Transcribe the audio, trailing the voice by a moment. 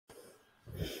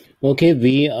Okay,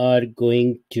 we are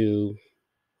going to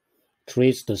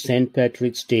trace the St.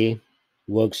 Patrick's Day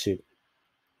worksheet.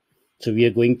 So we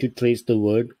are going to trace the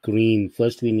word green.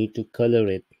 First, we need to color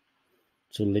it.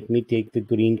 So let me take the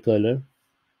green color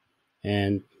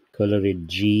and color it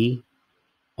G-R-E-E,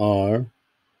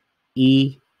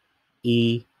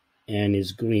 and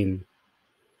is green.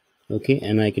 Okay,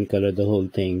 and I can color the whole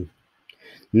thing.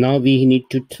 Now we need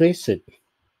to trace it.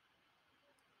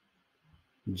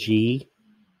 G-R-E-E,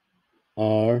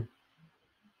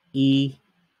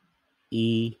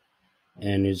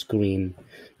 and is green.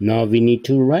 Now we need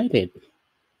to write it.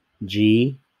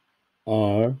 G-R-E-E,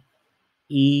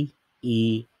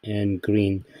 and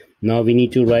green. Now we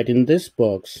need to write in this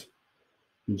box.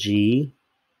 G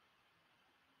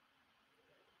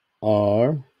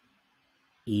R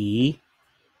E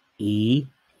E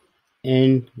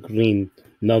and green.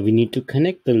 Now we need to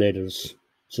connect the letters.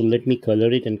 So let me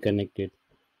color it and connect it.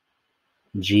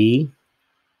 G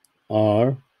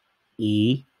R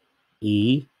E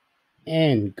E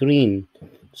and green.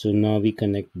 So now we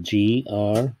connect G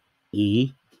R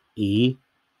E E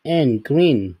and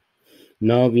green.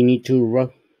 Now we need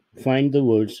to find the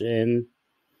words, and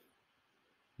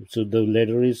so the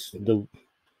letter is the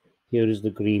here is the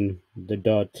green, the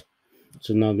dot.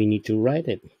 So now we need to write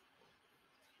it.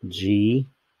 G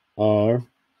R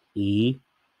E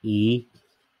E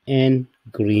and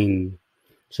green.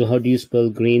 So how do you spell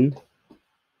green?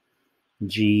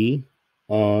 G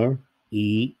R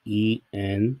E E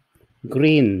N,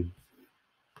 green.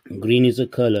 Green is a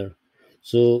color.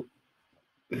 So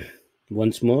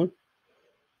once more,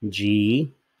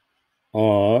 G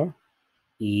R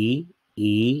E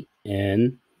E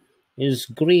N is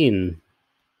green.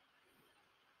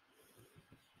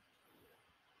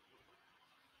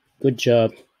 Good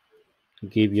job.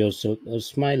 Give yourself a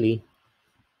smiley.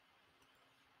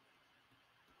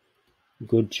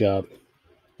 Good job.